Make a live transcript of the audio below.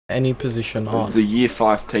any position on. The year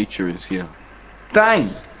 5 teacher is here. Dang!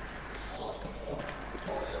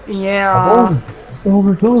 Yeah.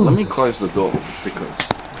 Let me close the door because.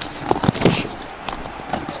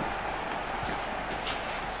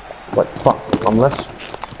 What fuck? Unless.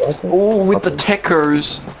 Oh, with the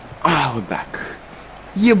techers. Ah, we're back.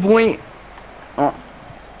 Yeah, boy.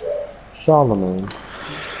 Charlemagne.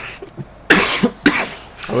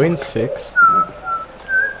 Are we in 6?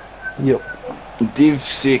 Yep. Div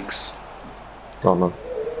 6. Oh no.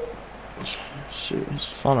 Shit.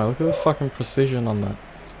 It's fine, mate. Look at the fucking precision on that.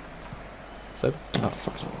 Is that? Oh,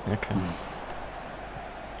 okay.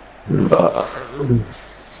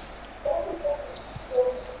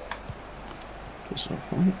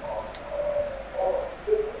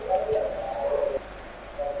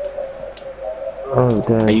 Oh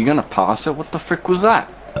damn. Are you gonna pass it? What the frick was that?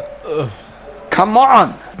 Come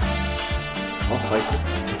on! I'll take it.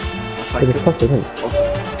 I'll take it. Pass it in.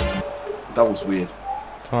 That was weird.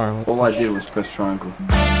 Sorry. All I did was press triangle.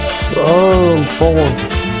 Oh, forward.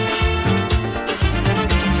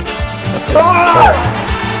 That's it.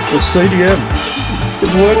 The CDM!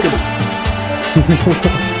 It's working!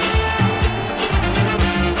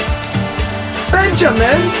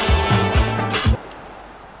 Benjamin!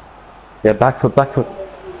 Yeah, back foot, back foot.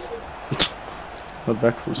 My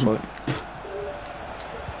back foot's right.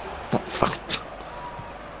 Not fucked.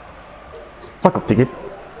 Fuck off, ticket.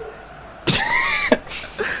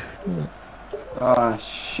 Ah,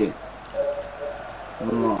 shit.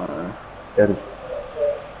 No. Get it.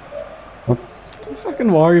 What's... Don't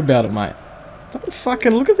fucking worry about it, mate. Don't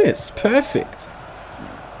fucking look at this. Perfect.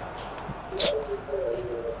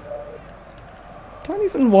 Don't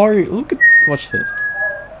even worry. Look at. Watch this.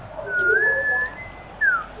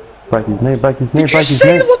 Break his knee, break his knee, Did you break his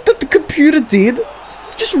see knee. what the computer did? It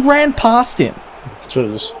just ran past him.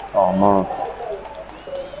 Jesus. Oh no.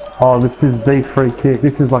 Oh, this is the free kick.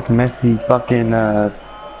 This is like Messi fucking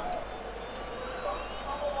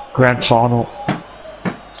grand final.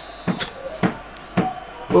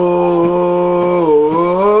 Oh.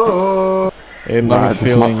 Yeah, no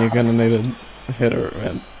feeling you're gonna need a header,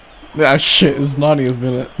 man. Ah shit, it's 90th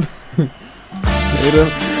minute. Need him.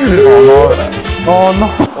 Oh no.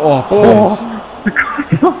 Oh, please.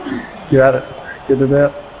 Get at it. Get it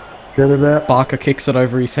out. Get it out. Barker kicks it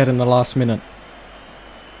over his head in the last minute.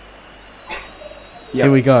 Yep.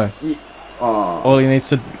 Here we go. Oh. All he needs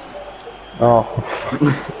to... Oh.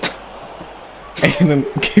 And then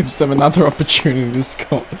gives them another opportunity to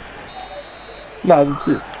score. No, that's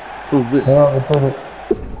it. That was it. Oh,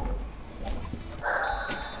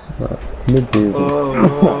 it's mid-season.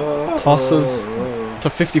 Tosses to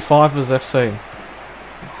 55 as FC.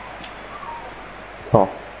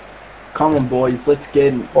 Toss. Come on, boys. Let's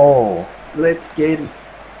get it. Oh. Let's get it.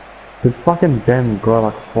 Did fucking Ben grow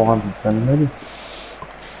like 400 centimeters?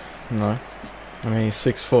 No. I mean, he's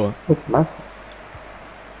 6'4". Looks massive.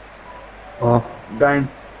 Oh. Bang.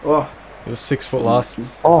 Oh. He was 6 foot last.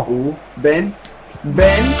 Oh. Ooh. Ben.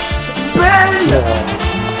 Ben. Ben!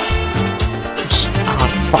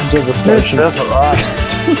 Fuck devastation.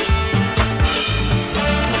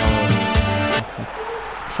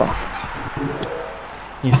 Fuck.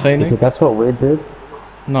 You see me? So that's what we did?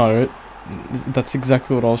 No, that's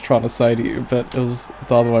exactly what I was trying to say to you, but it was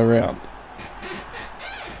the other way around.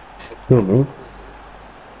 Who, me?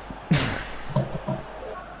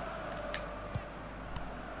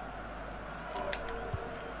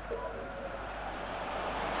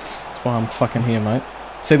 That's why I'm fucking here, mate.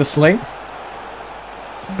 See the sling?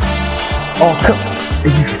 Oh, come on.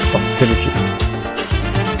 You fucking finish it.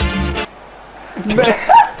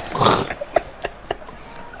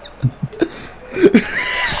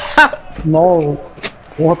 No.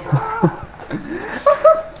 What the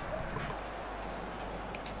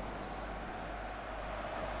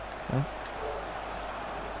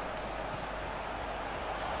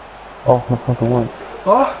Oh, my fucking way.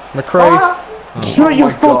 Oh. McCray. Ah. Shut your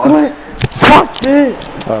fucking way! Fuck it!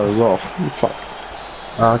 That was off. Fuck.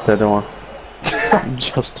 Oh, okay, don't worry.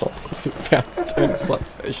 Just off. It's about to turn his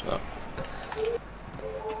PlayStation up.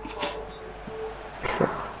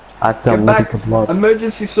 I'd say I'm Get looking back. for blood.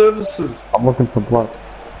 Emergency services. I'm looking for blood.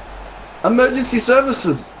 Emergency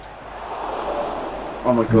services.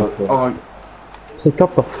 Oh my god. Oh. Pick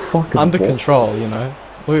up the fucking Under ball. control, you know.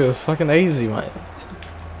 Look, it was fucking easy, mate.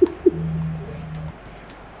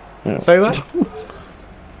 Yeah. Say that?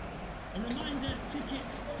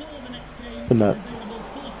 Good night.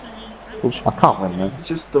 I can't win, man.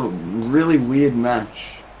 Just a really weird match.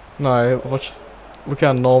 No, watch. Look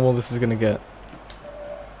how normal this is gonna get.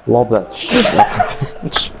 Lob that shit.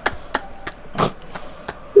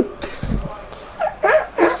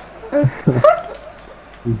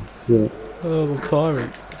 Shit. Oh, the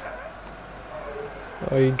timing.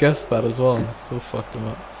 Oh, you guessed that as well. Still fucked him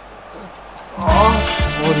up.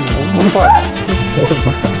 What the fuck?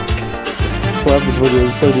 That's what happens when you're in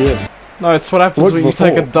CDM. No, it's what happens when you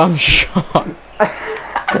take a dumb shot.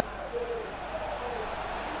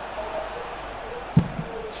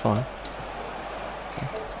 It's fine.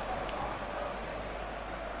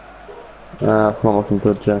 It's not looking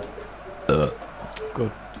good, Jack.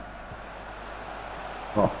 Good.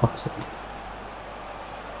 Oh, fuck's sake.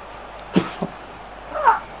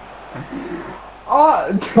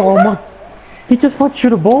 Oh my! He just won't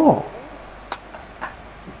shoot a ball.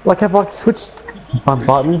 Like have I switched my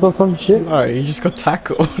buttons or some shit? No, you just got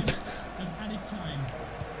tackled.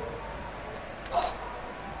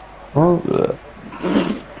 Oh.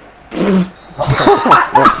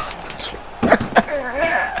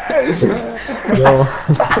 Yo,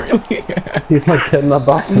 he's like getting the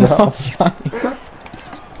button out.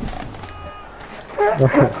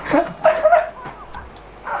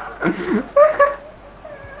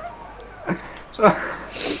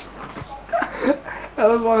 That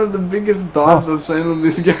was one of the biggest dives I've seen on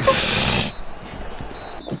this game.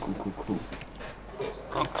 Cool.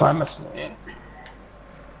 Time is in.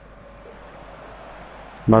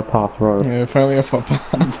 No pass road. Yeah, if only if I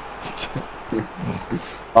passed.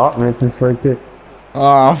 Oh, man, it's his free kick.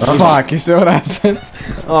 Oh, fuck, you see what happened?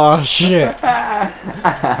 Oh, shit.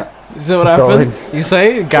 You see what happened? You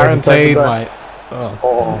say? Guaranteed, mate.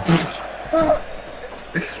 Oh.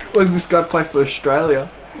 Was this guy play for Australia?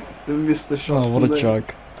 They missed the shot. Oh, what a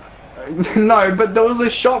joke. No, but there was a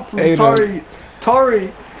shot from Tommy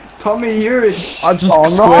Urish. I just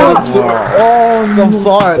squared it to it. Oh, it's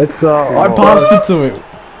offside. It's I passed it to him.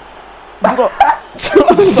 It's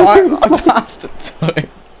offside. I passed it to him.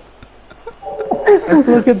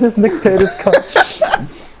 Look at this Nick Tater's cut.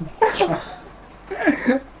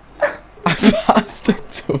 I passed it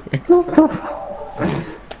to him.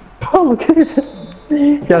 Oh, look at it.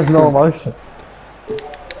 He has no emotion.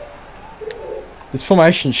 This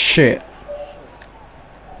formation's shit.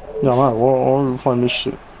 Yeah, mate, why are we playing this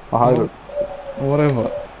shit? I hate it.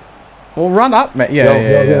 Whatever. Well, run up, mate. Yeah,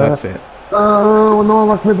 yeah, that's it. Oh, no, I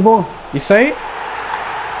must the ball. You see?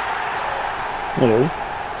 Yeah.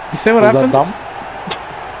 You see what Was happens? that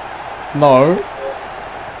dumb? No.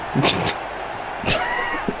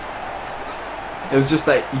 It was just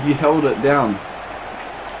that you held it down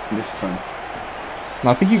this time. No,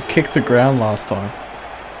 I think you kicked the ground last time.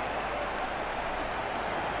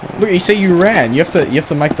 Look, you see, you ran. You have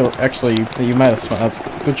to make the actually. You made a smart. That's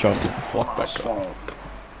good job. Block that guy.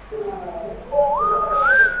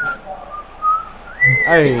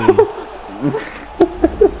 Hey.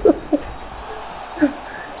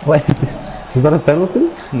 Wait, is that a penalty?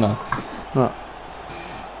 No. No.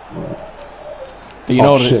 But you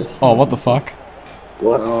know what? Oh, what the fuck?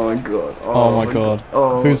 What? Oh my god. Oh my god.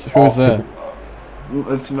 Oh, Who's there?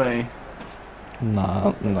 it's me. Nah.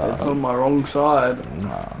 It's on my wrong side.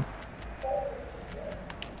 Nah.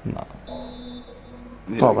 Yeah,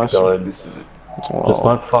 Oh, that's this is it. Just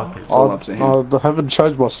don't fuck it. all up to him. I haven't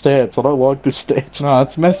changed my stance. I don't like this stance. No,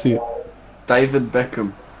 it's messy. David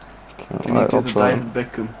Beckham. Can you do I'll the try. David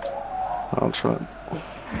Beckham? I'll try.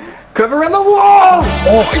 Cover in the wall!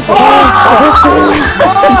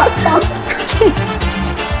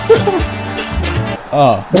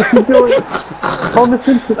 Oh. What's he doing? Homer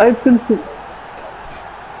Simpson, Abe Simpson.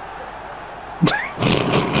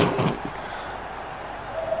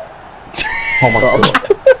 Oh my god.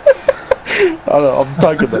 I'm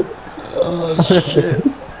taking that. Oh shit.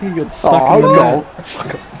 He got stuck in the goal.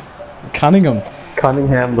 net. Cunningham.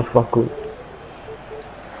 Cunningham the fucker.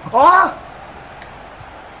 Oh!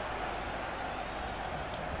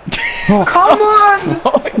 Come on!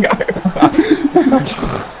 Rolling over.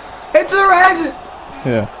 It's a red!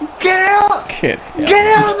 Yeah. Get out! Kid. Yeah. Get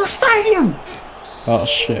out of the stadium! Oh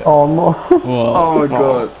shit. Oh no. Whoa. Oh my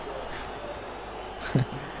god.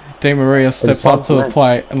 Di Maria steps up to the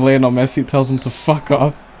plate and Lionel Messi tells him to fuck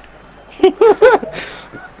off. Here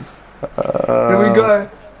we go.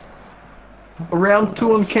 Round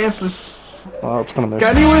 2 on campus. Oh, it's gonna miss.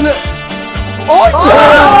 Can you win it?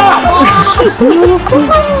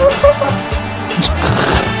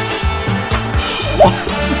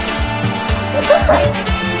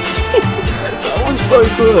 That was so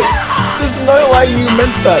good. There's no way you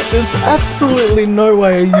meant that. There's absolutely no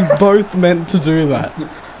way you both meant to do that.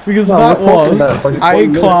 Because No, that we're talking was about, like, A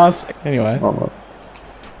 1 minute. class. Anyway. Oh no.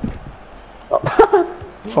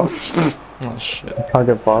 Fuck. Oh shit. Can't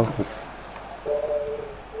get past it.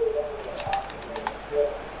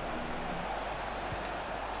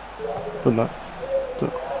 Good night.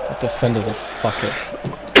 Defenders are fucker.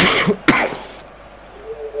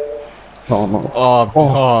 Oh no.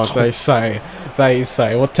 Oh, they say,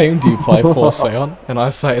 what team do you play for, Sion? And I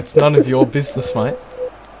say, it's none of your business, mate.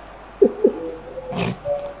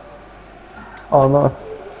 Oh no.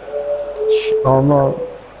 Oh no.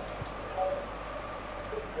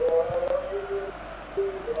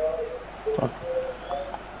 Fuck.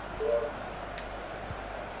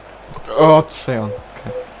 Oh, it's Sion.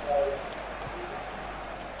 Okay.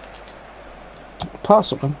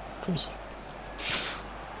 Pass it, man. Please.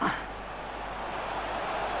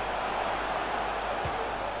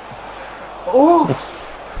 Oh!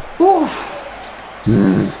 Oh!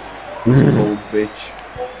 This old bitch.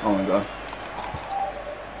 Oh my god.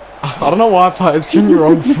 I don't know why, but it's in your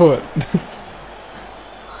wrong foot.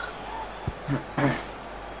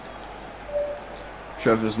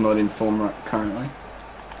 Trevor's not in form currently.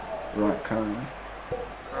 Currently.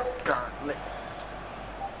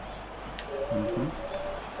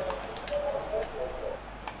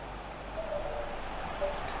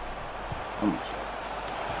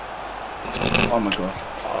 Oh my god.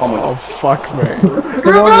 Oh my Oh, god. fuck me.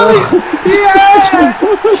 Rivelles! Yeah!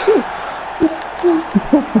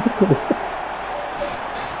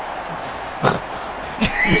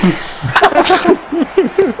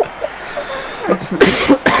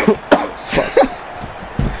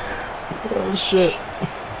 Oh shit.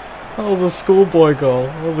 That was a schoolboy goal.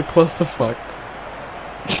 That was a clusterfuck.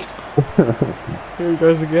 Here he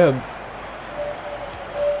goes again.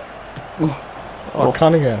 Oh,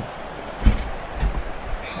 Cunningham.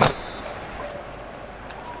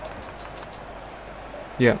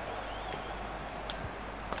 Yeah.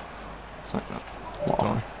 It's like that.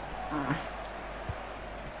 Sorry.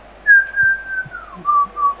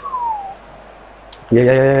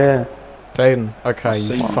 Yeah. Dayton. Okay, you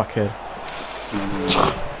see you. fuckhead.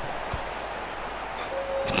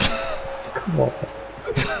 Come on.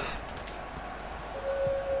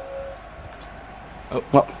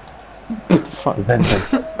 Oh. Fuck.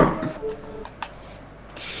 Vengeance.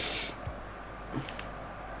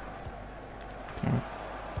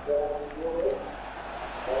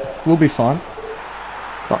 We'll be fine.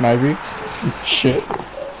 Maybe. Shit.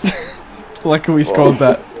 Lucky we scored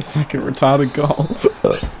that fucking retarded goal.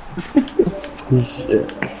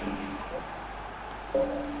 Shit.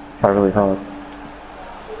 It's trying really hard.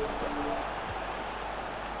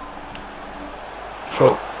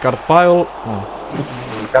 Short. Got a file.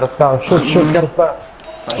 Oh. Got a foul. Shoot, got a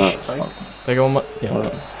foul. They go on my.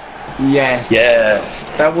 Yeah. Yes. Yeah.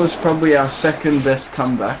 That was probably our second best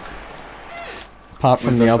comeback. Apart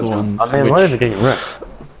from the other one. I mean, why are they getting wrecked?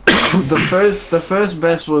 The first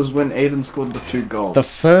best was when Aiden scored the 2 goals. The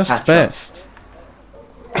first Hatcher. best.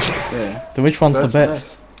 Yeah. Then which one's First the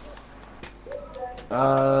best?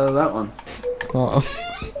 That one. Oh.